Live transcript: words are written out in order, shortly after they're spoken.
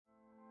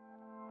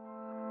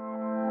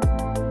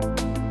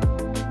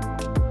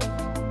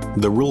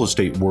The real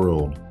estate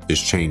world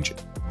is changing.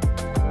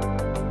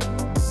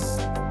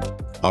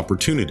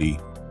 Opportunity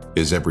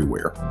is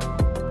everywhere.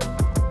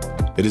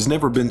 It has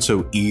never been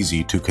so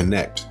easy to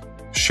connect,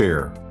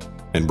 share,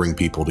 and bring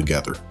people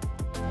together.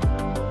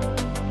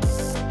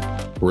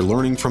 We're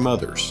learning from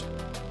others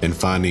and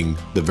finding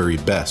the very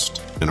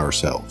best in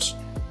ourselves.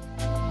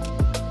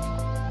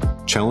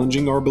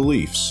 Challenging our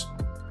beliefs,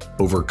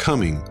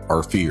 overcoming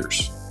our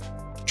fears,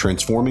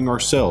 transforming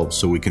ourselves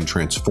so we can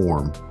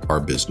transform our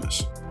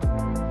business.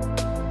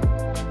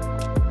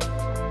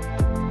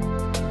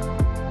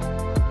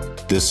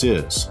 This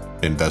is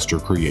Investor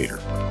Creator.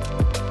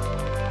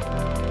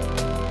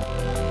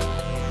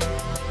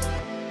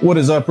 What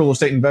is up, real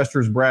estate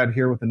investors? Brad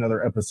here with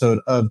another episode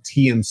of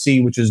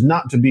TMC, which is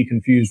not to be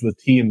confused with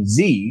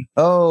TMZ.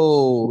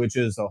 Which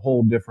is a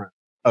whole different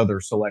other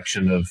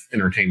selection of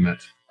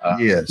entertainment.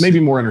 Yes. Maybe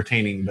more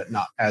entertaining, but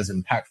not as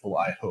impactful,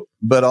 I hope.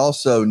 But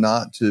also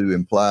not to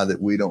imply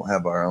that we don't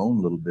have our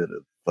own little bit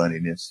of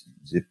funniness,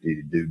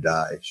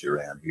 zip-dee-doo-dah-ish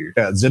around here.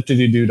 Yeah,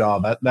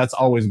 zip-dee-doo-dah. That's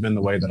always been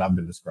the way that I've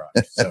been described.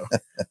 So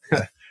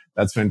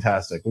that's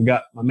fantastic. We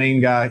got my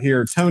main guy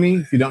here, Tony.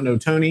 If you don't know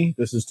Tony,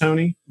 this is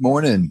Tony.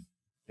 Morning.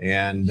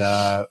 And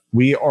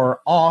we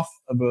are off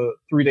of a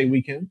 3-day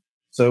weekend.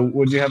 So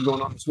what did you have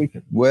going on this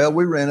weekend? Well,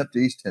 we ran up to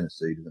East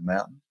Tennessee to the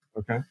mountain.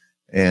 Okay.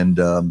 And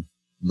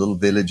little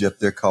village up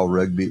there called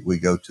Rugby we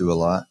go to a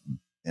lot.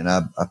 And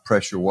I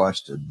pressure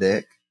washed a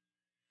deck.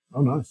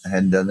 Oh, nice. I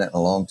hadn't done that in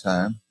a long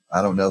time.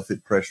 I don't know if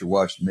it pressure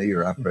washed me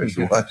or I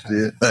pressure washed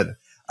it, but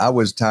I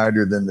was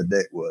tireder than the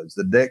deck was.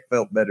 The deck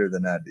felt better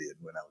than I did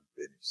when I was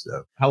finished.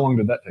 So how long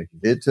did that take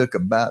you? It took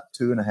about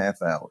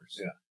 2.5 hours.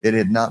 Yeah. It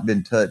had not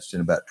been touched in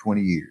about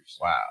 20 years.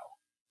 Wow.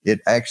 It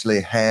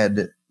actually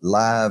had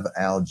live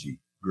algae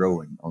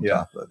growing on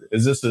top of it.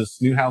 Is this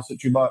new house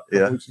that you bought a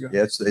couple weeks ago?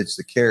 Yeah, it's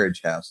the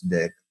carriage house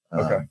deck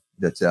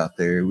that's out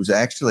there. It was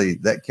actually,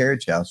 that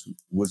carriage house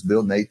was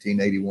built in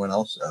 1881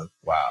 also.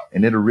 Wow.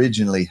 And it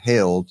originally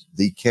held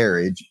the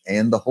carriage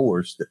and the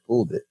horse that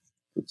pulled it.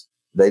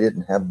 They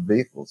didn't have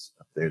vehicles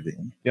up there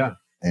then. Yeah.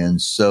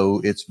 And so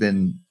it's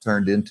been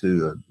turned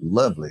into a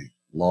lovely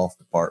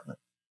loft apartment.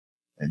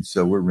 And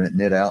so we're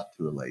renting it out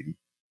to a lady.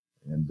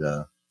 And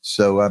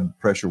so I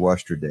pressure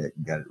washed her deck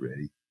and got it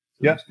ready.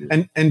 So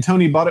yeah. And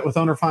Tony bought it with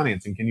owner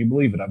financing. Can you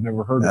believe it? I've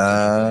never heard of it.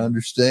 I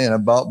understand. I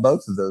bought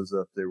both of those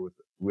up there with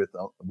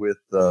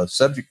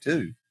subject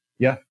to.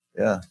 Yeah.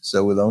 Yeah.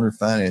 So with owner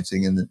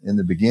financing in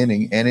the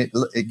beginning, and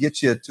it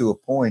gets you to a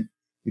point,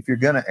 if you're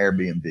going to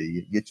Airbnb,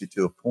 it gets you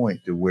to a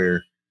point to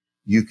where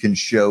you can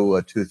show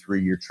a 2 or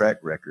 3 year track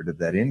record of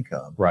that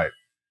income. Right.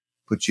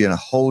 Put you in a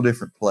whole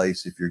different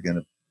place if you're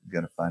going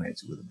to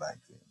finance it with a bank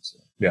then. So.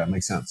 Yeah, it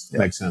makes sense. Yeah.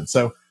 Makes sense.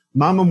 So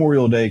my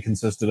Memorial Day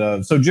consisted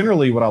of, so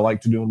generally what I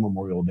like to do on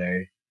Memorial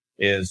Day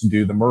is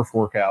do the Murph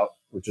workout,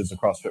 which is a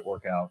CrossFit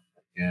workout,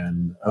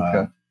 and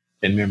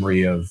in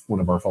memory of one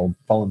of our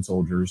fallen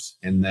soldiers,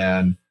 and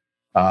then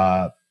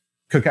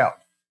cook out.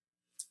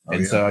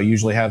 So I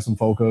usually have some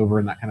folk over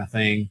and that kind of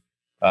thing.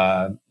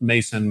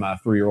 Mason, my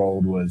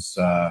 3-year-old, was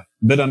a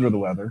bit under the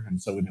weather,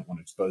 and so we didn't want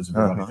to expose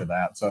everybody to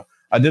that. So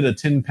I did a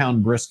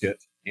 10-pound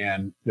brisket,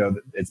 and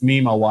it's me,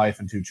 my wife,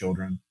 and 2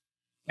 children.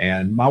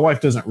 And my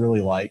wife doesn't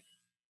really like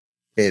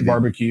heavy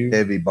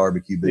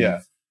barbecue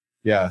beef.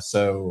 Yeah.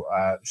 So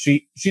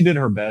she did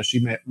her best. She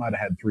might have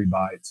had 3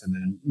 bites, and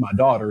then my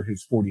daughter,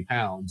 who's 40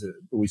 pounds,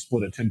 we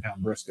split a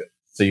 10-pound brisket.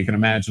 So you can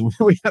imagine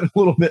we had a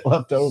little bit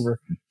left over,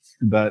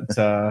 but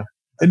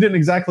it didn't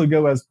exactly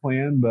go as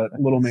planned. But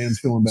little man's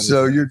feeling better.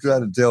 So you're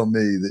trying to tell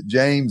me that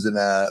James and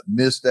I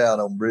missed out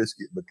on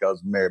brisket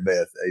because Mary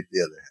Beth ate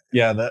the other half?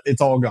 Yeah,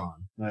 it's all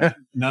gone.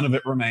 None of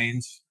it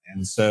remains,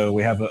 and so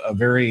we have a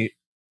very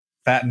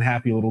fat and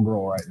happy little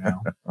girl right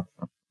now.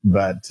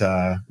 But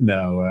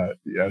no,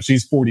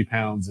 she's 40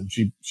 pounds, and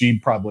she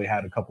probably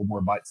had a couple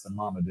more bites than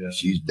Mama did.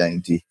 She's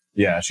dainty.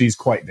 Yeah, she's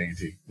quite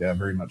dainty. Yeah,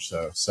 very much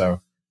so.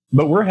 So,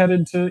 but we're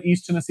headed to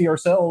East Tennessee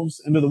ourselves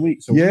end of the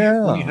week. So we're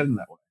heading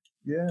that way.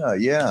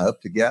 Yeah,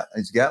 up to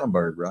it's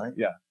Gatlinburg, right?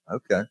 Yeah.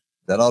 Okay,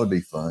 that ought to be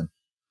fun.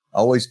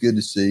 Always good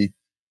to see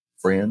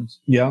friends.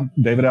 Yeah,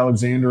 David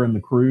Alexander and the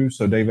crew.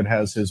 So David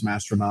has his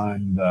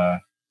mastermind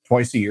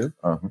twice a year.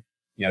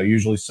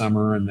 Usually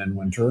summer and then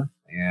winter.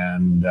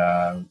 And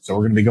so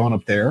we're going to be going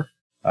up there.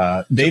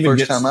 David,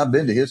 first time I've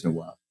been to his in a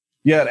while.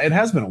 Yeah, it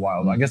has been a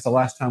while. I guess the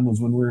last time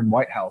was when we were in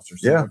White House or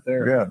something up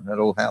there. Yeah, that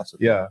old house.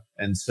 Yeah.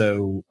 And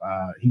so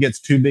he gets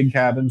 2 big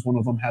cabins. One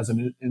of them has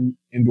an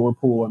indoor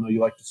pool. I know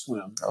you like to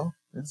swim. Oh,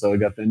 yeah. So we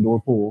got the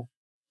indoor pool.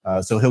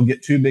 So he'll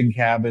get 2 big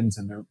cabins,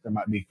 and there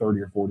might be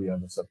 30 or 40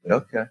 of us up there.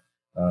 Okay.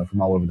 From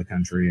all over the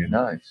country. And,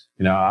 nice.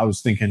 I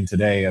was thinking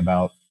today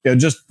about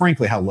just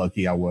frankly how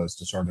lucky I was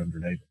to start under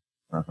David.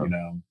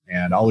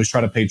 And I always try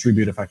to pay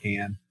tribute if I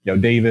can.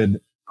 David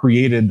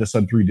created the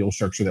sub-3 deal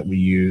structure that we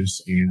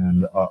use,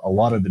 and a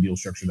lot of the deal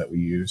structure that we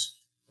use.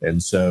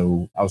 And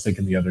so I was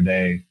thinking the other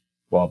day,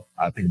 well,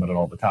 I think about it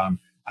all the time,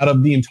 out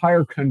of the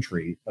entire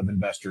country of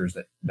investors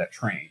that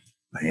trained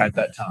at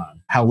that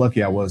time, how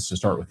lucky I was to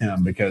start with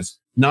him, because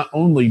not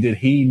only did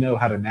he know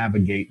how to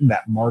navigate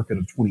that market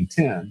of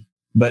 2010,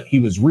 but he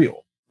was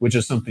real, which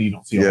is something you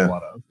don't see a whole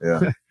lot of.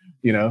 Yeah.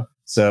 You know,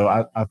 so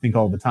I think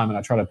all the time, and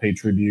I try to pay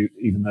tribute,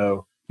 even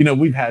though, you know,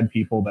 we've had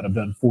people that have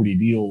done 40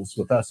 deals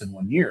with us in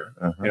 1 year,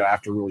 you know,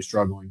 after really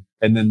struggling.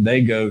 And then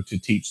they go to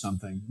teach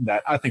something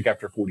that I think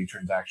after 40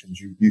 transactions,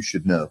 you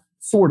should know.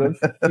 Sort of,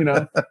 you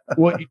know,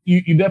 well,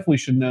 you definitely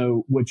should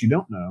know what you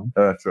don't know.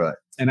 That's right.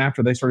 And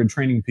after they started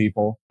training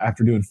people,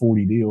 after doing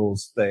 40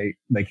 deals, they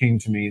came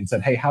to me and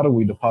said, "Hey, how do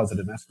we deposit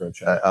an escrow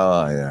check?"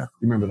 Oh, yeah.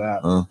 You remember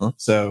that?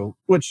 So,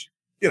 which,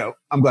 you know,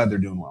 I'm glad they're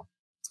doing well.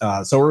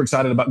 So we're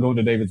excited about going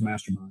to David's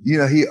mastermind. You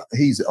know,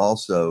 he's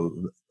also,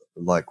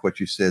 like what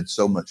you said,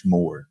 so much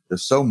more.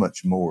 There's so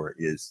much more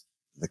is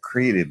the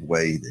creative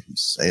way that he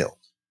sells.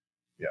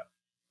 Yeah.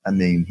 I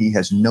mean, he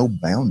has no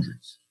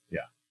boundaries.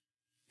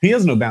 He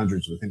has no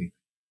boundaries with anything.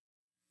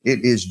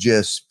 It is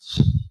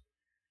just,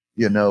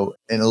 you know,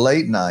 in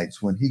late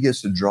nights when he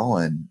gets to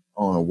drawing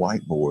on a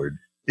whiteboard,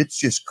 it's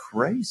just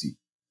crazy.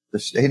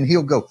 And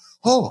he'll go,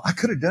 "Oh, I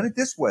could have done it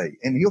this way."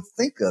 And he'll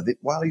think of it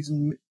while he's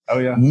in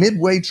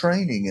midway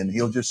training, and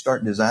he'll just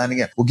start designing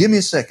it. "Well, give me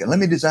a second. Let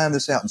me design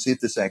this out and see if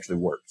this actually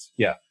works."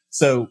 Yeah.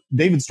 So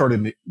David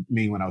started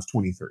me when I was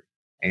 23.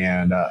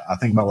 And I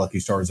think my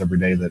lucky stars every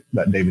day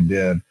that David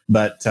did.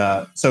 But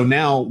so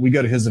now we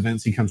go to his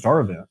events. He comes to our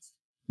events.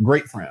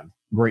 Great friend.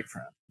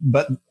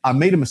 But I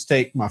made a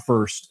mistake my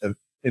first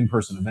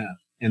in-person event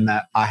in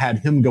that I had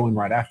him going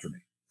right after me.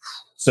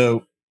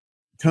 So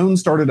Tone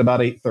started about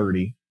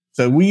 8:30.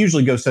 So we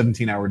usually go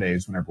 17-hour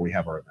days whenever we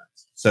have our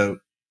events. So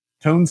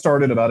Tone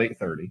started about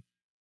 8:30.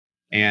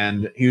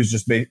 And he was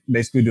just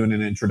basically doing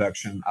an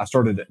introduction. I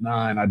started at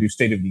 9. I do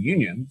State of the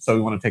Union. So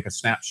we want to take a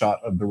snapshot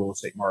of the real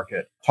estate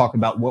market, talk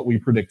about what we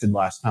predicted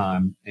last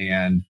time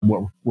and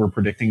what we're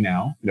predicting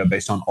now, you know,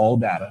 based on all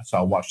data. So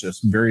I watched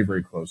this very,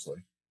 very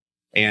closely.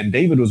 And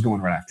David was going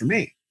right after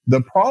me.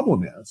 The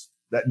problem is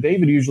that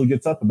David usually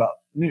gets up about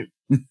noon.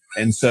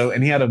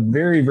 And he had a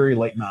very, very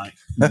late night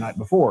the night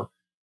before.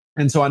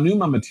 And so I knew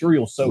my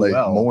material so late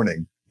well.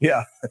 Morning.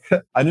 Yeah.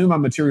 I knew my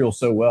material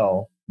so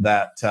well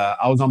that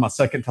I was on my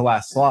second to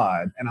last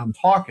slide and I'm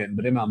talking,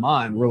 but in my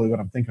mind, really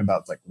what I'm thinking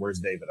about is like, where's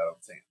David? I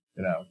don't see him.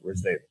 You know,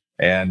 where's David?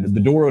 And the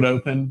door would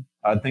open.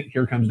 I'd think,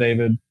 here comes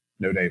David.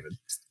 No David.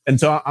 And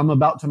so I'm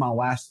about to my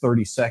last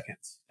 30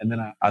 seconds. And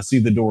then I see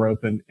the door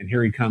open and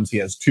here he comes. He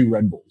has 2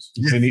 Red Bulls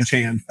in each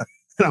hand.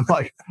 And I'm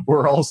like,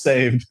 we're all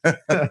saved.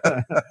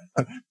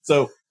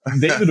 So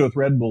David with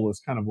Red Bull is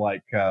kind of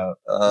like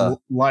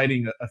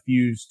lighting a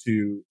fuse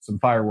to some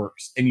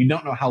fireworks, and you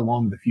don't know how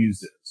long the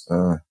fuse is.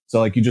 So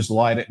like you just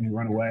light it and you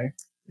run away.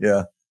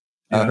 Yeah.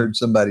 I heard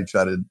somebody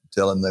try to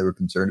tell him they were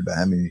concerned about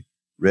how many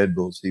Red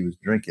Bulls he was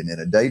drinking in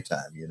a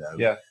daytime, you know.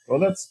 Yeah. Well,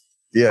 that's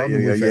yeah.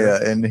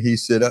 And he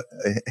said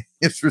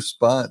his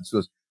response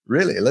was,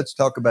 "Really? Let's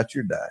talk about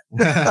your diet."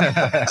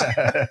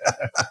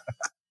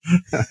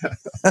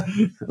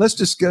 Let's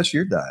discuss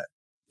your diet.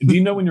 Do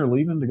you know when you're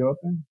leaving to go up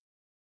there?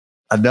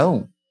 I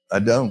don't.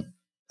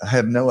 I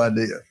have no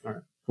idea. All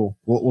right, cool.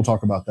 We'll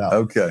talk about that.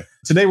 Okay.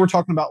 Today we're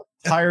talking about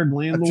tired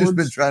landlords. I've just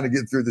been trying to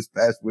get through this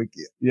past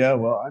weekend. Yeah,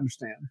 well, I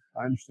understand.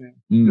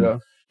 Yeah.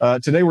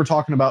 Today we're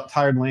talking about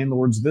tired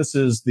landlords. This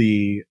is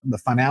the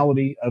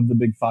finality of the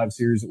Big 5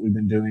 series that we've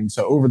been doing.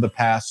 So over the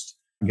past,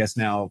 I guess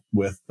now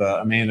with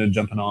Amanda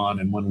jumping on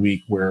in 1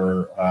 week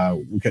where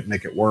we couldn't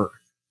make it work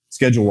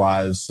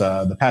schedule-wise,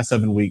 the past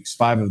 7 weeks,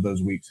 5 of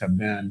those weeks have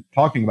been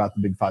talking about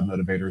the Big 5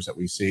 motivators that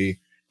we see.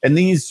 And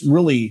these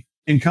really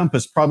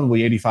encompass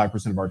probably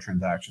 85% of our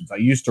transactions. I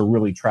used to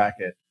really track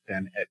it,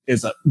 and it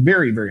is a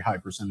very, very high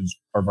percentage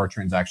of our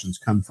transactions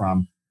come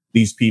from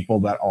these people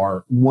that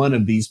are one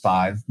of these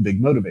 5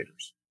 big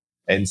motivators.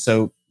 And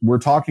so we're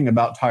talking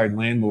about tired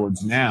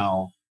landlords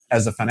now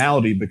as a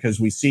finality because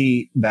we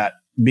see that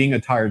being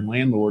a tired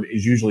landlord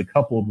is usually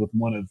coupled with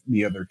one of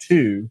the other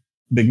 2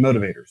 big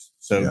motivators.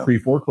 So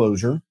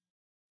pre-foreclosure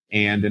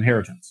and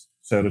inheritance.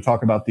 So to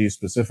talk about these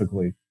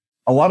specifically,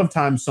 a lot of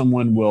times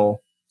someone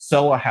will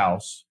sell a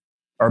house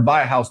or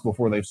buy a house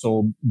before they've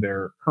sold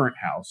their current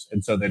house.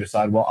 And so they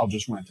decide, well, I'll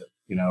just rent it.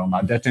 You know,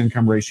 my debt to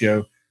income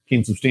ratio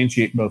can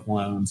substantiate both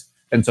loans.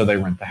 And so they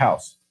rent the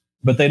house,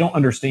 but they don't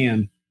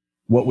understand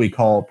what we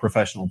call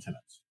professional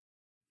tenants.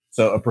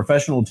 So a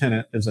professional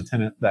tenant is a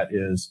tenant that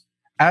is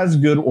as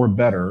good or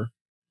better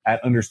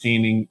at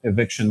understanding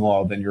eviction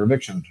law than your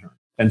eviction attorney.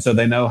 And so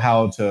they know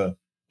how to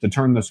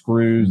turn the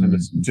screws and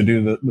to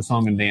do the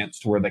song and dance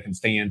to where they can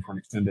stay in for an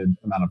extended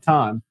amount of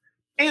time.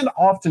 And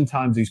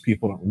oftentimes these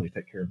people don't really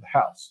take care of the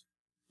house.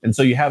 And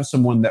so you have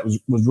someone that was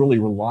really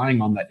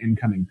relying on that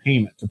incoming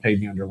payment to pay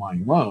the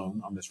underlying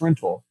loan on this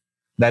rental.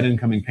 That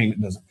incoming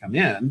payment doesn't come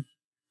in,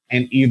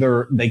 and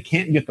either they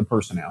can't get the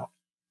person out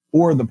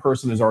or the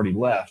person has already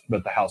left,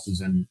 but the house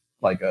is in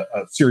like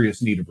a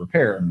serious need of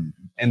repair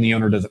and the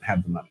owner doesn't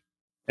have the money.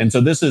 And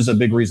so this is a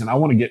big reason I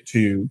want to get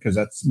to, because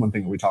that's one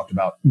thing that we talked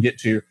about, get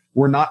to.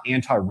 We're not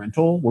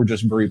anti-rental. We're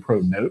just very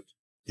pro-note.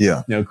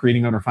 Yeah. You know,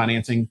 creating owner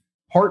financing,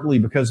 partly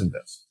because of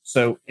this.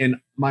 So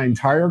in my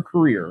entire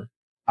career,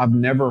 I've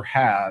never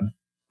had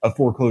a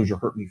foreclosure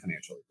hurt me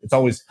financially. It's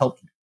always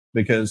helped me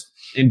because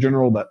in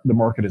general, that the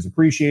market is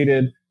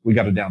appreciated. We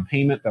got a down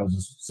payment. That was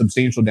a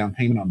substantial down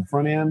payment on the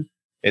front end.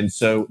 And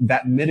so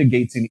that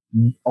mitigates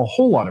a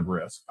whole lot of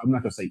risk. I'm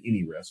not going to say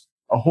any risk,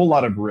 a whole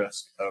lot of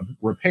risk of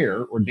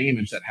repair or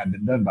damage that had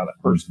been done by that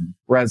person.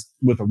 Whereas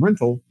with a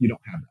rental, you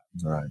don't have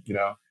that. Right. You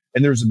know,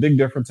 and there's a big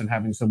difference in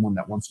having someone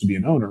that wants to be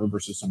an owner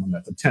versus someone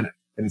that's a tenant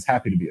and is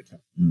happy to be a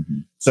tenant. Mm-hmm.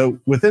 So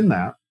within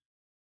that,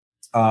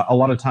 a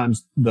lot of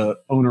times the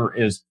owner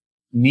is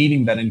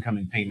needing that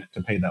incoming payment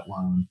to pay that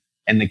loan,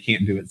 and they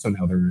can't do it. So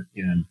now they're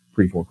in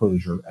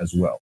pre-foreclosure as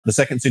well. The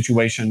second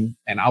situation,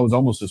 and I was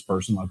almost this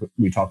person, like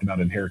we talked about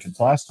inheritance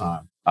last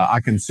time. I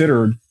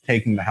considered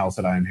taking the house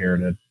that I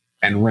inherited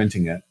and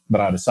renting it,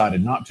 but I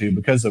decided not to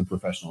because of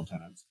professional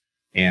tenants.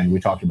 And we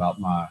talked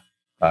about my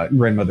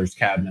grandmother's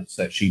cabinets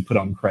that she put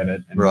on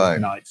credit and worked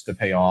nights to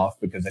pay off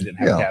because they didn't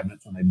have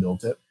cabinets when they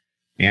built it.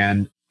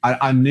 And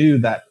I knew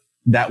that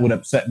that would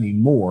upset me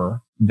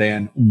more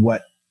than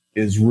what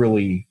is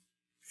really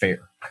fair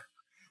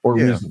or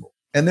reasonable.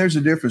 And there's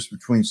a difference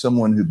between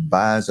someone who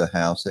buys a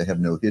house they have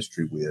no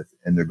history with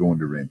and they're going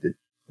to rent it,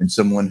 and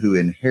someone who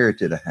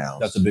inherited a house.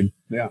 That's a big,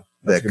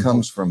 that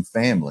comes from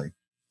family.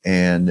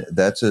 And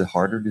that's a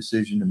harder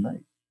decision to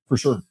make. For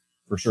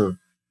sure.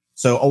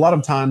 So a lot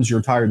of times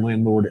your tired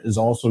landlord is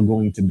also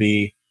going to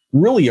be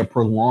really a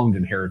prolonged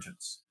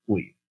inheritance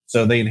lead.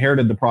 So they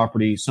inherited the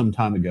property some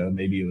time ago.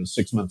 Maybe it was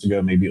 6 months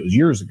ago. Maybe it was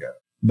years ago.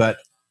 But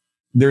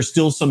there's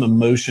still some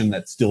emotion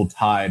that's still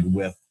tied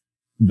with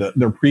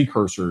their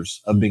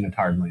precursors of being a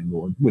tired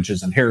landlord, which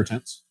is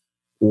inheritance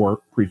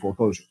or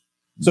pre-foreclosure.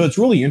 So it's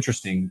really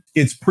interesting.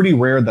 It's pretty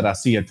rare that I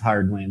see a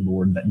tired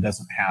landlord that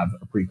doesn't have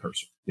a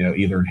precursor,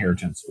 either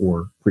inheritance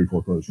or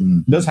pre-foreclosure.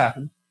 It does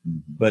happen,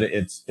 but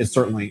it's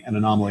certainly an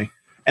anomaly.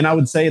 And I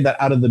would say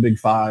that out of the big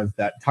five,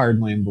 that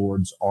tired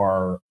landlords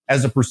are,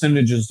 as a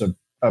percentage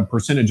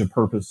of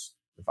purpose,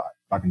 if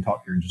I can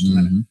talk here in just a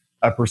minute,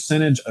 a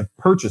percentage of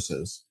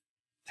purchases,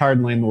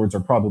 tired landlords are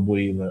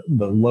probably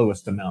the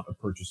lowest amount of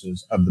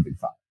purchases of the big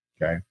five.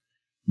 Okay.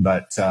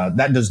 But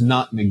that does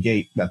not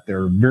negate that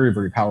they're very,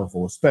 very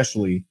powerful,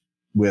 especially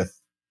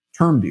with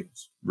term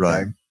deals.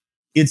 Right. Okay?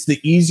 It's the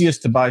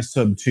easiest to buy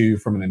sub 2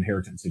 from an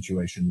inheritance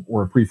situation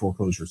or a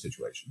pre-foreclosure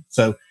situation.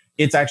 So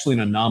it's actually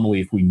an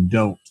anomaly if we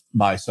don't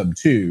buy sub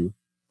 2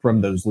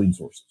 from those lead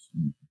sources.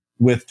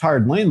 With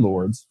tired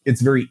landlords,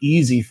 it's very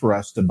easy for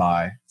us to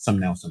buy some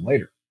now, some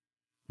later,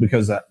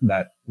 because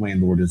that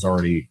landlord is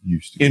already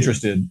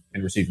interested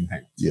in receiving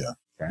payments. Yeah.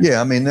 Okay?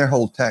 Yeah. I mean, their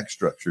whole tax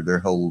structure,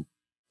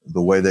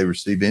 the way they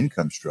receive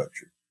income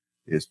structure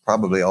is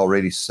probably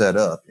already set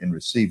up in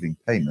receiving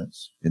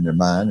payments in their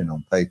mind and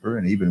on paper,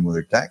 and even with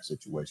their tax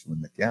situation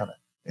when they count it.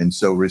 And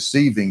so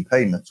receiving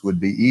payments would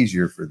be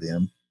easier for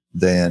them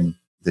than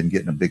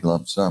getting a big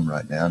lump sum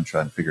right now and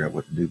trying to figure out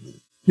what to do with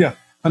it. Yeah,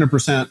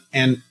 100%.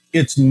 And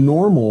it's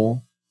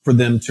normal for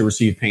them to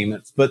receive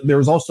payments, but there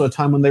was also a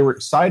time when they were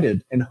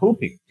excited and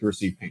hoping to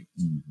receive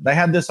payments. They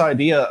had this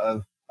idea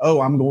of,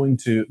 I'm going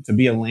to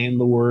be a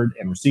landlord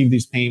and receive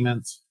these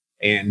payments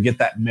and get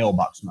that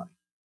mailbox money.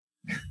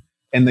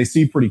 And they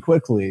see pretty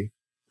quickly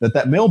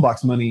that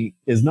mailbox money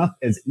is not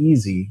as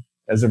easy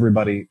as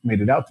everybody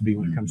made it out to be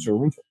when it comes to a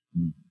rental,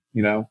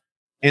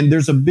 And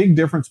there's a big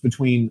difference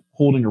between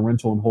holding a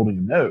rental and holding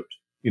a note.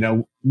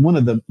 One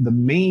of the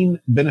main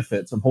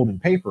benefits of holding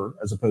paper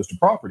as opposed to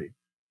property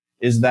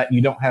is that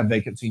you don't have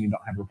vacancy and you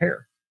don't have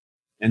repair.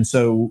 And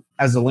so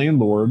as a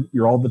landlord,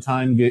 you're all the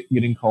time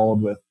getting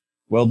called with,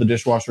 well, the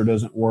dishwasher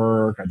doesn't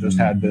work. I just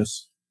had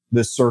this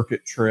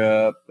circuit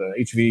trip. The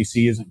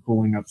HVAC isn't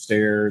cooling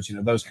upstairs,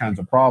 those kinds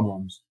of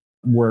problems,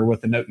 where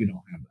with a note, you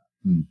don't have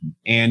that.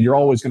 And you're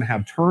always going to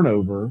have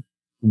turnover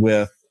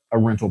with a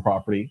rental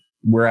property,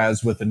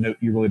 whereas with a note,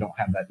 you really don't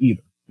have that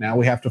either. Now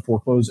we have to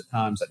foreclose at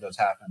times. That does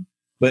happen,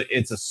 but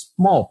it's a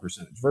small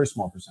percentage, very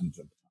small percentage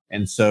of it.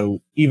 And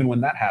so even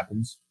when that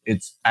happens,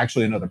 it's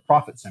actually another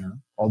profit center,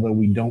 although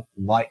we don't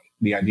like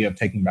the idea of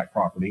taking back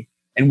property.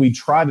 And we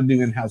try to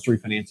do in-house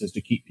refinances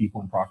to keep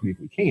people in property if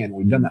we can.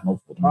 We've done that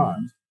multiple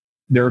times.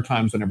 There are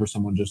times whenever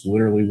someone just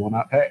literally will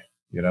not pay,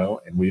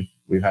 and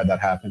we've had that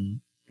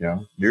happen,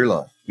 Dear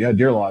Lodge. Yeah,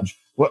 Deer Lodge.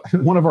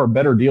 One of our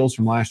better deals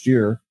from last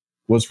year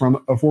was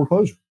from a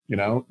foreclosure.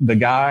 The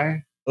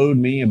guy owed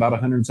me about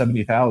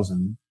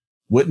 $170,000,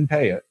 wouldn't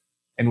pay it,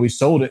 and we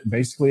sold it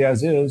basically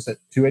as is at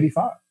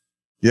 $285,000.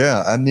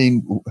 Yeah, I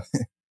mean,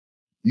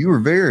 you were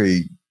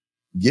very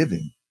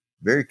giving,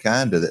 very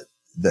kind to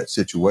that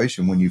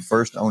situation when you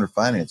first owner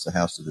financed the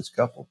house to this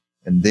couple,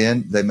 and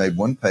then they made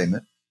one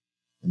payment,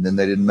 and then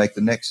they didn't make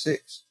the next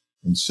 6.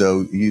 And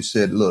so you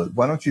said, look,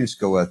 why don't you just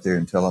go out there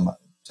and tell them,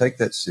 take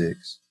that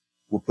 6,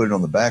 we'll put it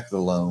on the back of the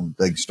loan.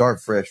 They can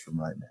start fresh from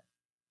right now.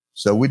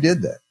 So we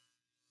did that.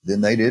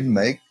 Then they didn't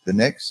make the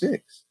next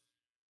 6.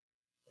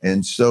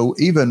 And so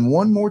even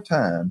one more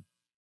time,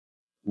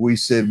 we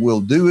said,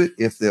 we'll do it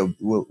if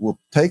we'll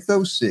take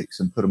those 6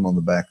 and put them on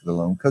the back of the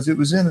loan, because it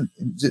was in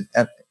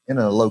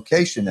a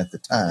location at the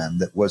time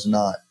that was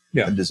not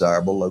a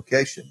desirable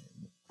location,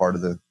 part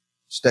of the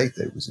state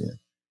that it was in.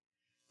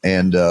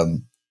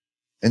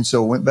 And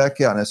so I went back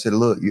out and I said,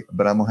 look,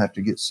 but I'm going to have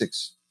to get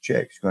 6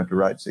 checks. You're going to have to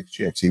write 6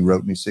 checks. He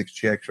wrote me 6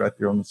 checks right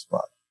there on the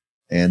spot.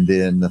 And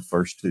then the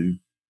first two,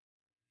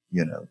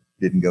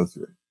 didn't go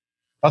through.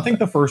 I think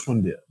the first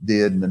one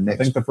did. And the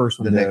next, I think the first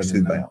one the did, next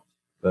two bounced.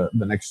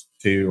 The next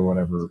two or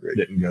whatever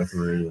didn't go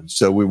through. And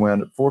so we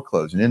wound up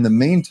foreclosing. In the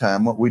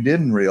meantime, what we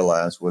didn't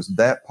realize was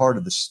that part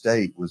of the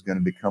state was going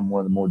to become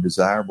one of the more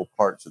desirable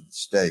parts of the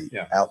state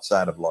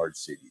outside of large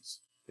cities.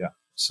 Yeah.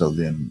 So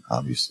then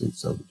obviously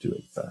it's over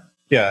 285.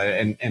 Yeah.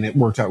 And it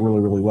worked out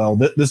really, really well.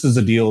 This is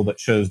a deal that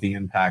shows the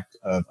impact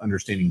of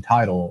understanding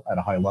title at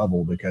a high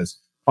level, because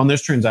on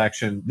this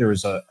transaction, there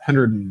was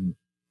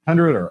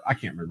or I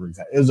can't remember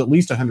exactly. It was at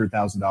least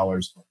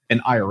 $100,000 in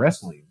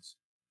IRS liens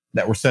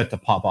that were set to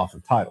pop off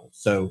of title.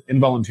 So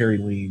involuntary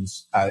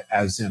liens,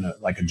 as in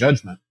a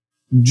judgment,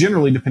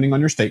 generally depending on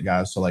your state,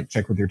 guys. So like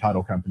check with your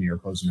title company or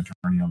closing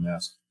attorney on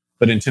this.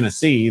 But in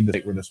Tennessee, the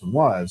state where this one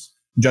was,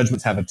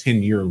 judgments have a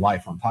 10-year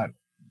life on title.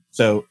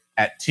 So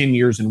at 10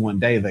 years and 1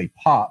 day, they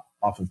pop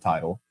off of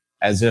title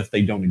as if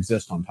they don't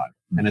exist on title.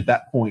 And at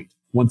that point,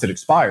 once it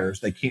expires,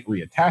 they can't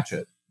reattach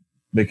it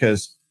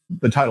because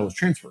the title is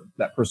transferred.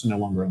 That person no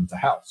longer owns the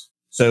house.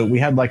 So we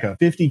had like a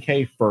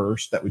 $50K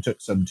first that we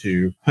took sub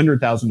to,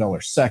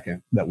 $100,000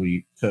 second that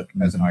we took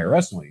as an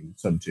IRS lien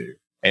sub to,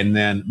 and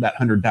then that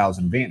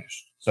 $100,000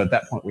 vanished. So at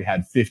that point we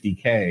had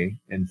 $50K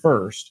in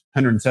first,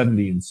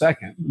 $170 in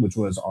second, which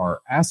was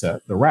our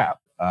asset, the wrap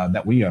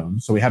that we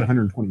owned. So we had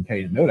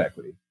 $120K in note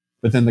equity,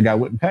 but then the guy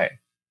wouldn't pay.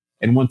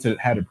 And once it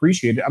had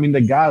appreciated, I mean,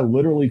 the guy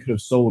literally could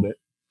have sold it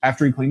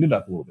after he cleaned it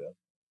up a little bit.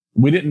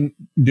 We didn't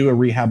do a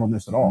rehab on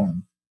this at all.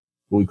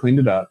 But we cleaned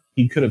it up.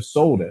 He could have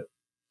sold it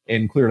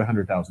and cleared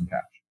 $100,000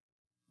 cash.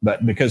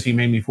 But because he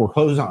made me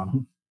foreclose on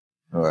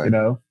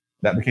him,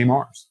 that became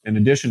ours, in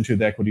addition to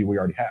the equity we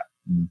already had.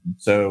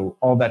 So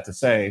all that to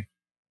say,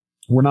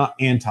 we're not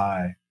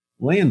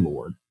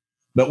anti-landlord,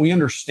 but we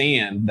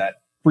understand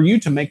that for you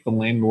to make the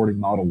landlording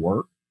model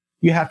work,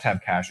 you have to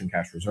have cash and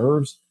cash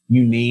reserves.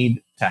 You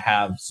need to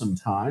have some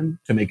time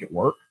to make it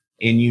work.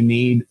 And you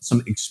need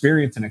some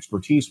experience and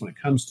expertise when it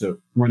comes to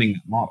running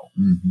that model,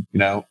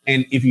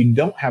 and if you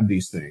don't have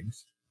these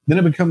things, then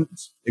it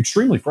becomes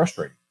extremely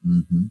frustrating,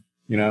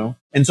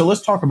 and so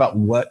let's talk about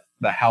what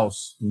the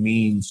house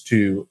means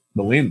to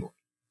the landlord,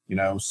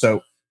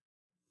 so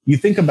you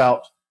think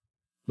about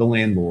the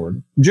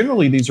landlord.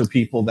 Generally, these are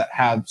people that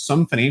have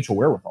some financial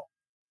wherewithal,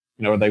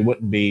 or they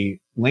wouldn't be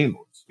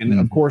landlords. And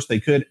of course they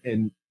could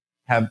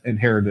have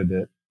inherited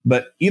it.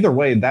 But either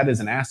way, that is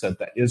an asset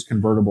that is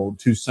convertible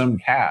to some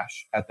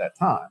cash at that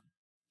time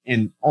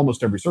in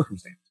almost every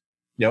circumstance,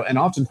 and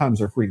oftentimes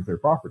they're free and clear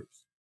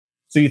properties.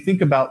 So you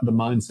think about the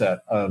mindset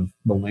of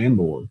the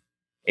landlord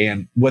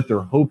and what they're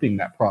hoping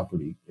that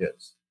property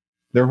is.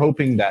 They're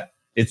hoping that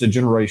it's a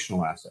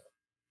generational asset.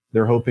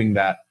 They're hoping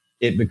that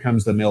it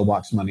becomes the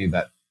mailbox money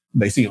that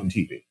they see on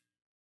TV.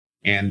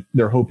 And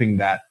they're hoping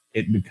that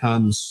it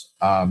becomes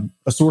a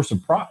source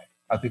of pride,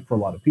 I think, for a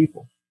lot of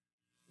people.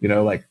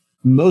 Like,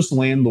 most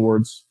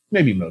landlords,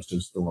 maybe most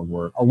is the wrong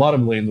word, a lot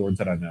of landlords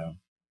that I know,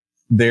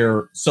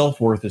 their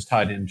self-worth is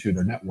tied into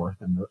their net worth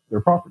and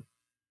their property.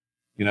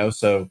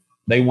 So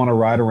they want to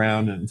ride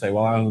around and say,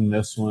 well, I own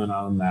this one,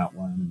 I own that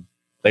one. And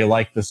they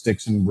like the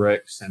sticks and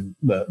bricks and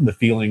the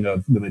feeling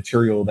of the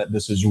material that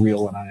this is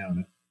real and I own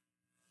it.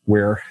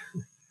 Where,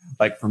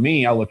 like, for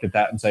me, I look at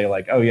that and say,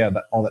 like, oh yeah,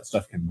 all that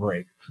stuff can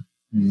break.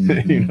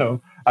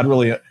 I'd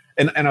really,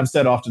 and I've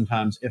said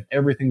oftentimes, if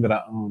everything that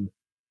I owned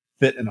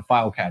fit in a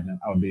file cabinet,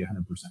 I would be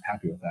 100%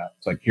 happy with that.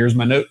 It's like, here's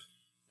my note,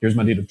 here's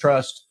my deed of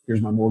trust,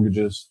 here's my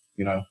mortgages,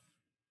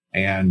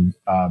 and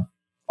all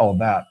of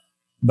that.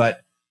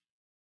 But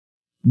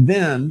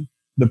then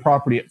the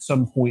property at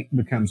some point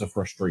becomes a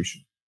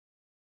frustration.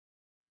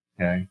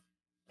 Okay.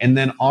 And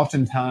then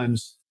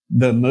oftentimes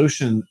the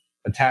emotion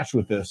attached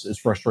with this is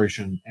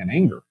frustration and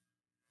anger,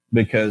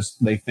 because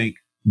they think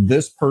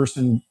this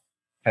person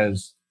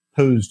has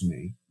hosed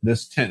me,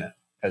 this tenant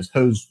has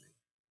hosed me.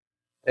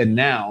 And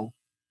now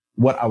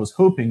what I was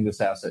hoping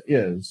this asset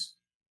is,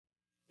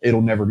 it's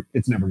never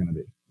going to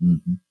be.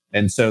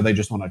 And so they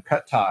just want to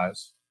cut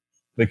ties,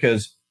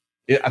 because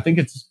I think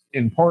it's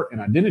in part an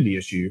identity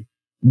issue.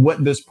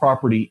 What this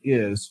property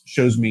is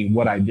shows me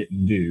what I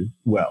didn't do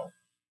well.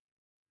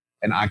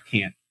 And I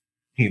can't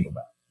handle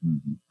that.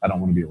 I don't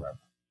want to be around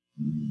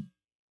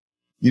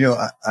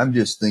that. I'm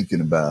just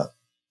thinking about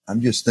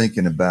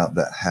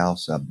that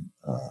house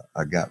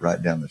I got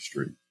right down the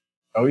street.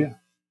 Oh yeah.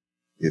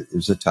 It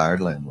was a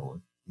tired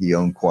landlord. He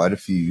owned quite a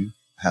few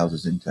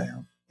houses in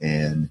town,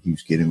 and he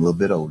was getting a little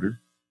bit older.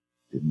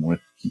 Didn't want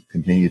to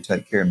continue to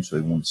take care of them, so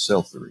he wanted to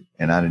sell 3.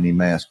 And I didn't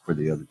even ask where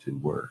the other 2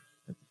 were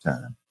at the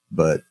time.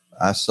 But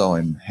I saw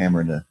him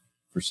hammering a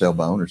for sale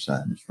by owner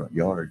sign in his front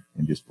yard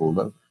and just pulled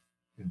over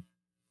and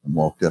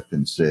walked up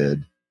and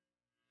said,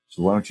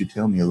 so why don't you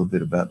tell me a little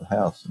bit about the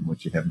house and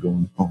what you have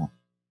going on?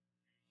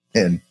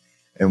 And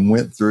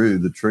went through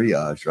the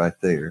triage right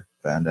there,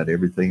 found out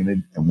everything in it,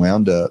 and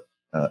wound up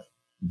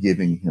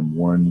giving him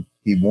one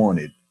he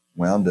wanted,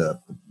 wound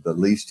up, the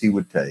least he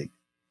would take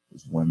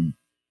was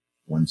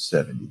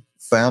 170.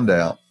 Found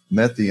out,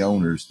 met the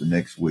owners the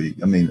next week.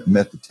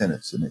 Met the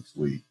tenants the next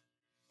week.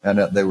 Found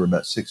out they were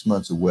about 6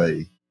 months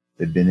away.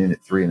 They'd been in it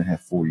 3.5,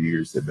 4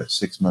 years. They're about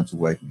 6 months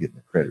away from getting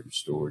their credit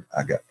restored.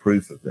 I got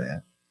proof of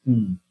that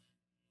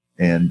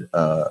and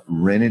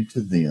rented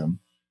to them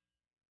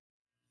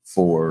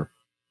for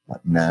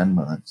like 9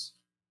 months.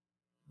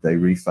 They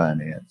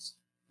refinanced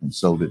and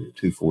sold it at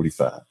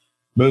 $245.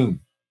 Boom.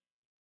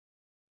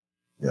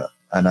 Yeah.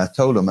 And I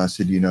told them, I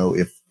said, you know,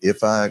 if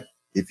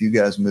you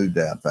guys moved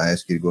out, if I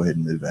asked you to go ahead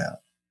and move out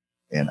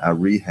and I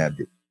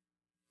rehabbed it,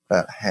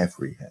 about half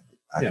rehabbed it,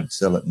 I can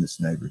sell it in this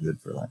neighborhood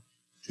for like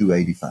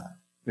 $285.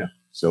 Yeah.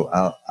 So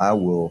I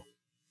will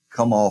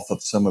come off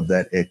of some of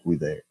that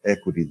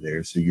equity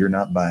there. So you're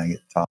not buying at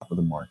top of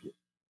the market.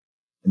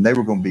 And they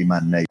were going to be my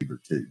neighbor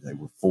too. They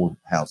were 4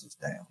 houses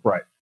down.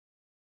 Right.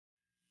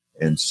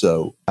 And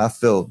so I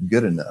felt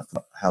good enough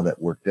how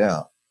that worked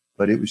out,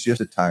 but it was just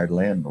a tired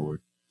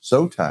landlord.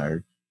 So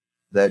tired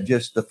that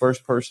just the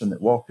first person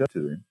that walked up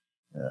to him,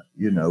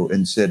 you know,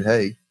 and said,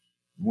 hey,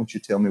 won't you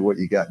tell me what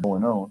you got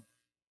going on?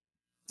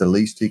 The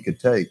least he could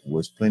take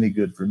was plenty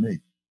good for me.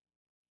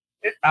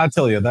 I'll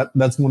tell you,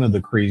 that's one of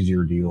the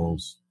crazier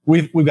deals.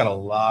 We've got a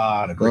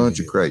lot of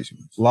crazy ones.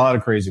 A lot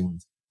of crazy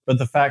ones. But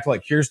the fact,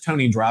 like, here's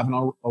Tony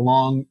driving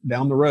along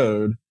down the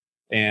road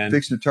and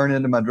fixing to turn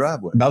into my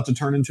driveway, about to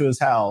turn into his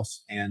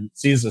house, and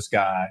sees this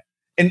guy.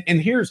 And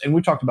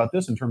we talked about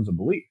this in terms of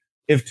belief.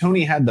 If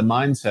Tony had the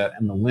mindset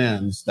and the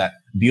lens that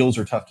deals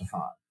are tough to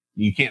find,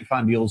 you can't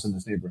find deals in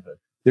this neighborhood,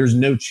 there's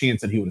no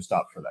chance that he would have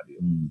stopped for that deal.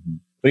 Mm-hmm.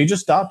 But he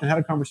just stopped and had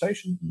a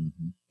conversation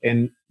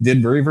and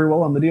did very, very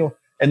well on the deal.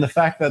 And the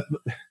fact that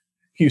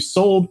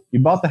you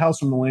bought the house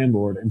from the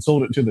landlord and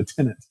sold it to the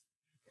tenant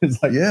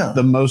is like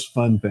the most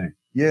fun thing.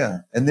 Yeah.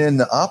 And then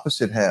the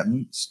opposite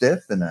happened.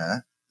 Steph and I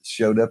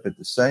showed up at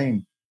the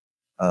same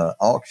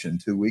auction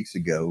 2 weeks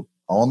ago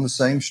on the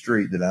same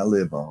street that I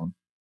live on.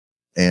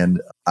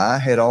 And I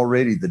had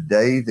already, the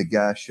day the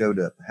guy showed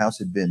up, the house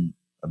had been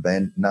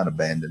not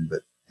abandoned,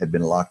 but had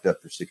been locked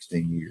up for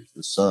 16 years.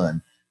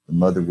 The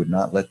mother would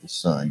not let the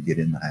son get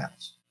in the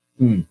house.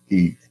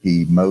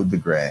 He mowed the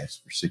grass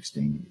for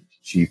 16 years.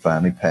 She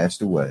finally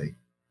passed away.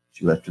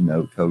 She left a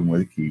note, told him where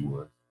the key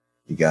was.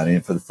 He got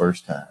in for the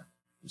first time.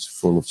 It was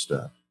full of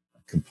stuff,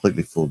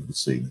 completely full to the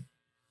ceiling.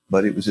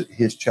 But it was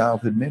his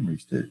childhood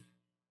memories too.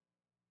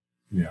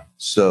 Yeah.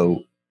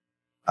 So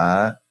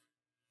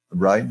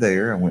right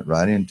there, I went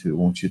right into it.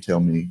 Won't you tell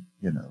me,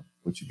 you know,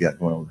 what you got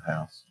going on with the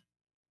house?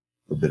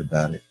 A little bit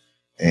about it.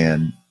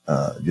 And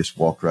just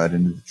walked right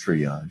into the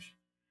triage.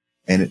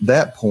 And at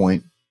that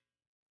point,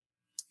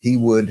 he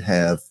would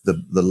have,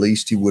 the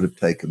least he would have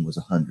taken was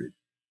 100.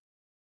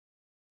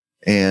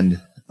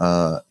 And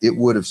it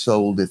would have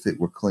sold if it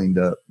were cleaned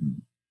up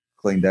and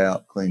cleaned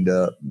up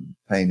and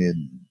painted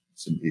and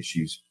some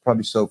issues.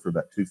 Probably sold for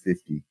about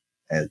 250,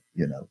 as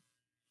you know,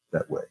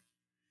 that way.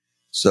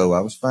 So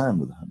I was fine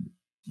with 100.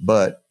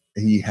 But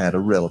he had a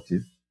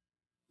relative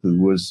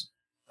who was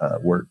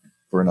worked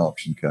for an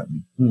auction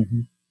company.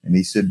 Mm-hmm. And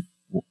he said,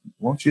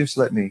 won't you just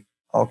let me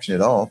auction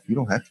it off? You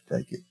don't have to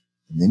take it.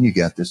 And then you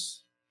got this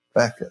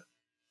backup.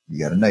 You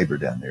got a neighbor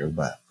down there to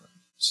buy it from.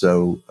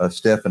 So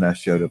Steph and I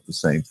showed up the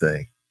same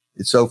thing.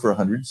 It sold for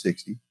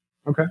 160.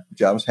 Okay.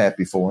 Which I was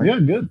happy for him. Yeah,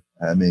 good.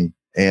 I mean,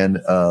 and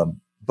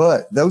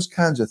but those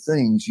kinds of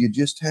things, you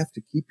just have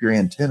to keep your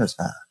antennas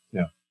high.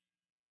 Yeah.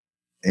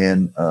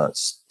 And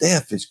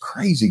Steph is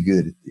crazy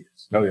good at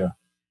this. Oh, yeah.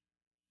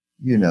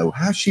 You know,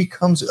 how she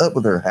comes up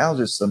with her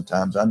houses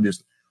sometimes, I'm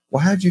just,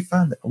 well, how'd you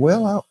find that?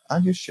 Well, I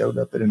just showed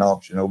up at an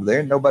auction over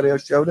there and nobody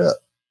else showed up.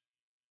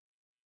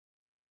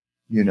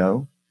 You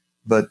know,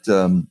 but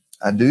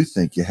I do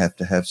think you have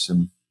to have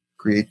some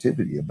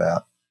creativity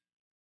about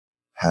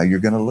how you're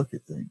going to look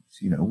at things.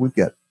 You know, we've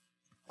got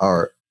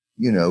our,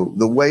 you know,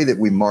 the way that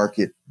we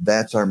market,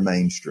 that's our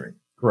mainstream.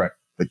 Correct.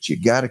 But you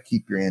got to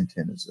keep your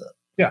antennas up.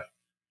 Yeah.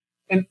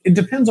 And it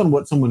depends on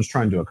what someone's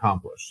trying to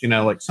accomplish. You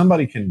know, like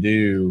somebody can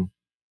do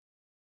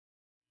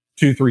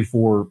 2, 3,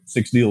 4,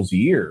 6 deals a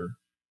year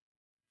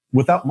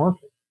without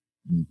marketing.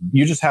 Mm-hmm.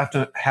 You just have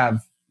to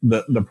have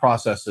the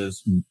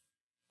processes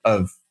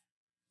of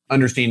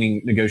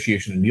understanding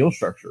negotiation and deal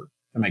structure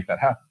to make that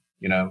happen,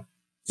 you know?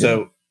 Yeah.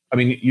 So, I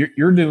mean,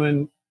 you're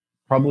doing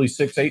probably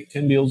 6, 8,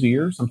 10 deals a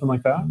year, something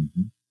like that,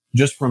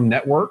 just from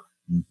network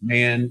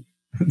and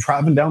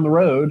driving down the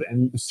road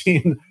and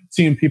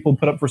seeing people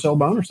put up for sale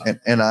by owner sign.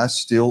 And I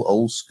still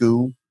old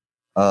school,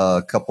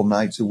 a couple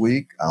nights a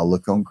week, I'll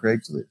look on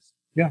Craigslist.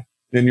 Yeah.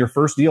 In your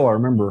first deal, I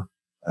remember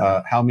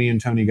how me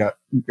and Tony got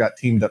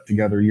teamed up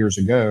together years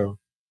ago.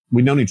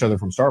 We'd known each other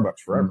from Starbucks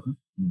forever.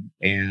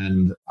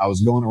 And I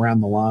was going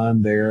around the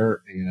line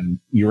there and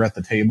you were at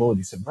the table and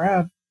you said,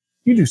 Brad,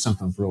 you do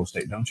something with real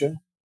estate, don't you?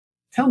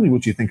 Tell me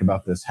what you think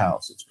about this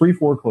house. It's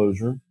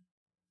pre-foreclosure.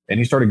 And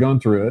he started going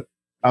through it.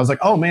 I was like,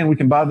 oh man, we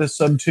can buy this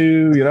sub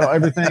 2, you know,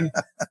 everything.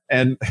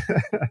 and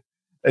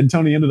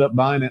Tony ended up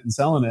buying it and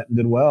selling it and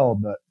did well.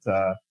 But,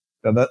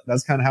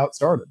 that's kind of how it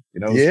started, you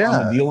know,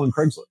 on a deal on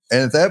Craigslist.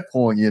 And at that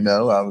point, you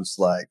know, I was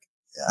like,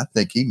 I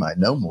think he might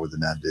know more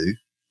than I do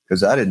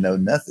because I didn't know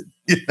nothing,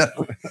 you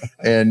know,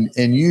 and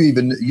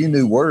you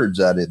knew words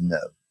I didn't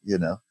know, you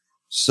know?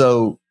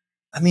 So,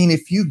 I mean,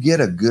 if you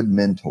get a good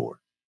mentor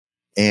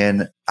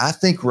And I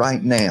think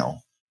right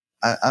now,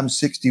 I'm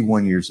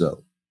 61 years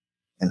old.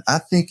 And I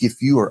think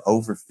if you are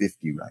over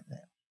 50 right now,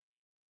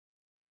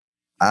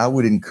 I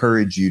would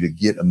encourage you to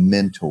get a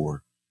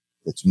mentor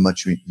that's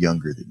much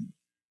younger than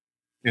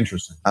you.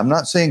 Interesting. I'm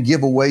not saying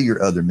give away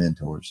your other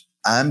mentors.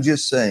 I'm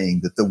just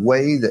saying that the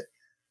way that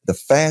the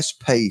fast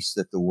pace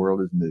that the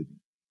world is moving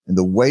and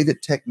the way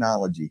that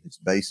technology is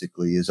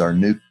basically is our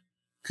new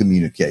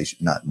communication,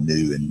 not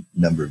new in a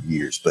number of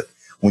years, but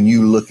when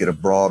you look at a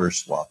broader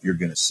swath, you're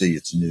going to see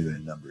it's new in a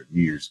number of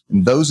years.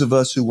 And those of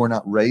us who were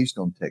not raised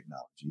on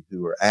technology,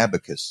 who are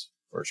abacus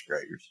first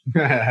graders,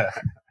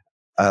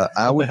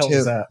 I would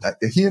tell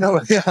you know,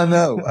 yeah, I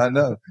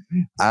know.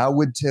 I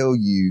would tell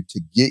you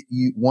to get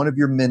you one of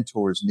your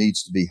mentors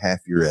needs to be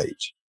half your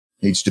age,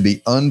 needs to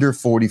be under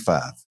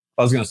 45.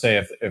 I was going to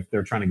say if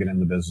they're trying to get in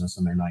the business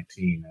and they're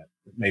 19,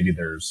 maybe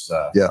there's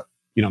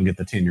you don't get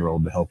the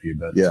 10-year-old to help you,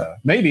 but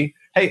maybe.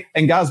 Hey,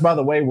 and guys, by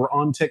the way, we're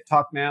on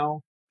TikTok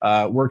now.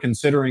 We're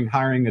considering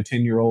hiring a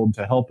 10-year-old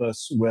to help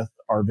us with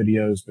our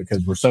videos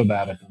because we're so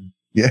bad at them.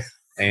 Yeah.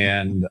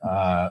 And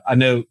I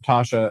know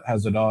Tasha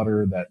has a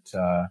daughter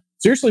that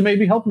seriously may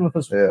be helping with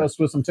us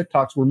with some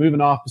TikToks. We're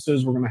moving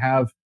offices. We're going to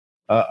have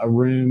a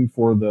room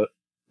for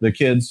the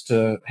kids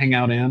to hang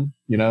out in,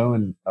 you know,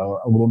 and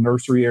a little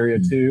nursery area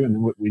too. And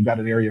then we've got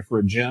an area for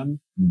a gym.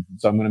 Mm-hmm.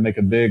 So I'm going to make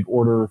a big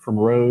order from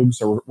Rogue.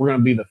 So we're going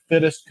to be the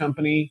fittest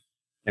company.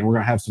 And we're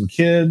going to have some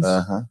kids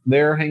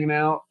there hanging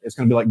out. It's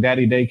going to be like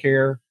daddy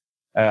daycare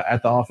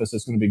at the office.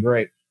 It's going to be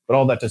great. But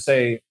all that to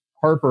say,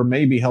 Harper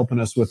may be helping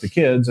us with the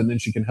kids, and then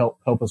she can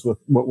help us with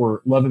what we're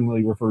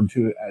lovingly referred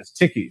to as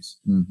tickies.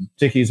 Mm-hmm.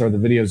 Tickies are the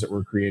videos that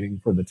we're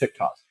creating for the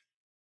TikTok.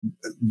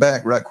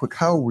 Back right quick.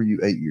 How old were you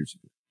 8 years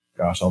ago?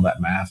 Gosh, all that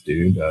math,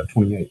 dude.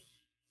 28.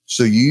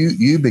 So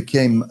you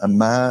became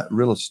my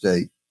real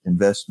estate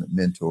investment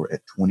mentor at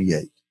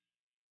 28.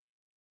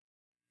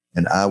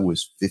 And I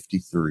was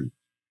 53.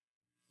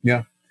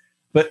 Yeah.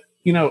 But,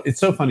 you know, it's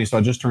so funny. So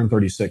I just turned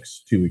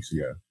 36 2 weeks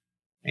ago.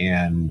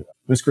 And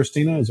Miss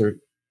Christina, is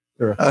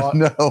there a thought?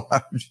 No,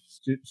 I'm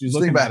just she's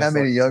thinking about how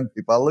many young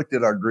people. I looked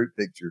at our group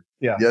picture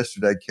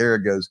yesterday.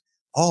 Kara goes,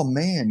 "Oh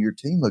man, your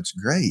team looks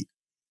great."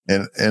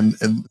 And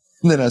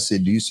then I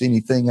said, "Do you see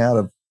anything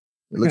it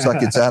looks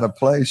like it's out of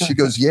place?" She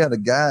goes, "Yeah, the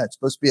guy, it's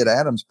supposed to be at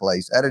Adam's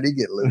place. How did he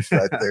get loose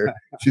right there?"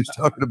 She was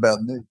talking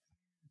about me.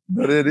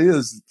 But it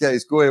is the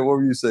case. Go ahead. What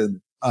were you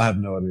saying? I have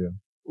no idea.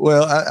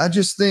 Well, I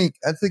just think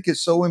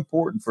it's so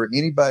important for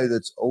anybody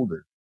that's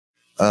older.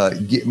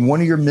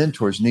 One of your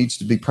mentors needs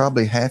to be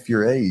probably half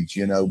your age,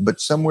 you know, but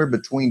somewhere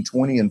between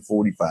 20 and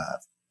 45.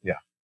 Yeah.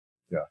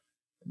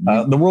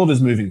 Yeah. The world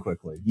is moving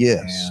quickly.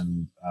 Yes.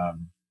 And,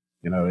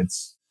 you know,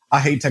 I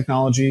hate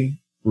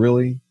technology,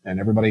 really. And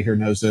everybody here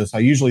knows this. I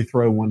usually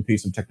throw one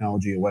piece of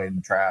technology away in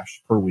the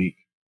trash per week.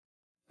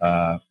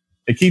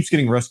 It keeps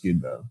getting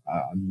rescued, though.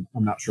 I'm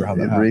not sure how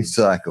that happens.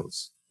 It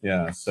recycles.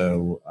 Yeah.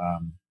 So,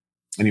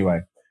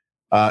 anyway,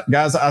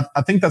 guys,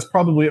 I think that's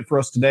probably it for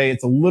us today.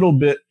 It's a little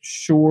bit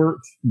short,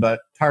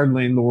 but Tired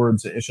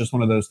Landlords, it's just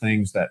one of those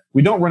things that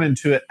we don't run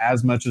into it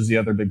as much as the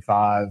other big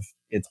five.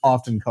 It's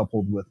often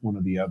coupled with one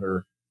of the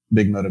other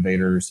big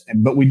motivators,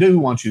 but we do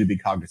want you to be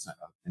cognizant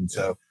of it. And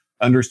so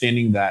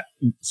understanding that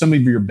some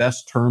of your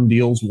best term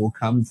deals will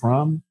come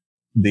from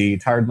the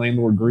Tired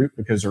Landlord group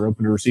because they're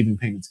open to receiving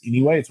payments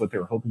anyway. It's what they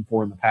were hoping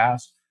for in the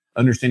past.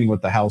 Understanding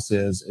what the house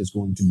is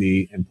going to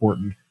be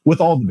important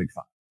with all the big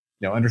five.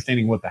 You know,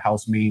 understanding what the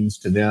house means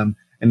to them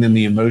and then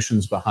the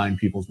emotions behind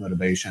people's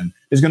motivation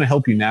is going to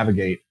help you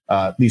navigate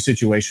these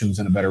situations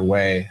in a better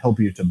way, help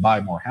you to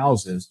buy more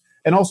houses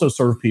and also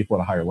serve people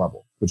at a higher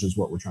level, which is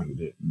what we're trying to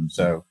do. Mm-hmm.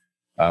 So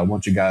I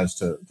want you guys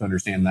to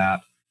understand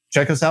that.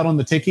 Check us out on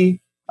the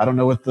Tiki. I don't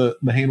know what the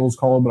handle is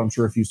called, but I'm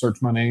sure if you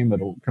search my name,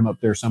 it'll come up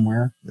there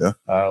somewhere.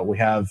 Yeah. We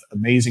have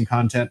amazing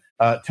content.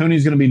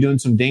 Tony's going to be doing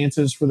some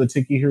dances for the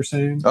Tiki here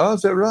soon. Oh,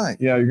 is that right?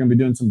 Yeah, you're going to be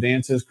doing some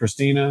dances.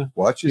 Christina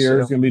here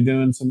is going to be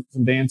doing some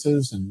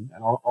dances and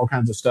all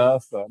kinds of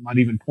stuff. Might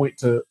even point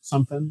to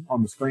something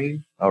on the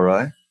screen. All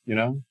right. You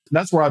know,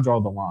 that's where I draw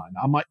the line.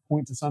 I might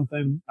point to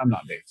something. I'm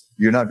not dancing.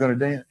 You're not going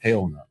to dance?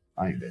 Hell no.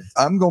 I ain't dancing.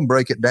 I'm going to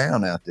break it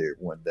down out there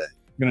one day.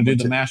 Going to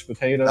do the mashed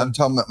potato. I'm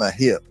talking about my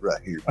hip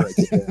right here. Break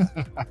it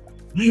down.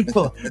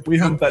 Well, we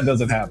hope that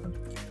doesn't happen.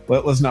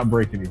 Let's not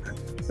break anything.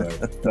 So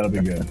that'll be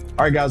good.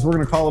 All right, guys, we're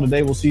going to call it a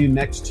day. We'll see you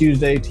next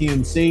Tuesday,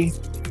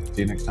 TMC.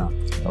 See you next time.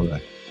 All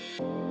right.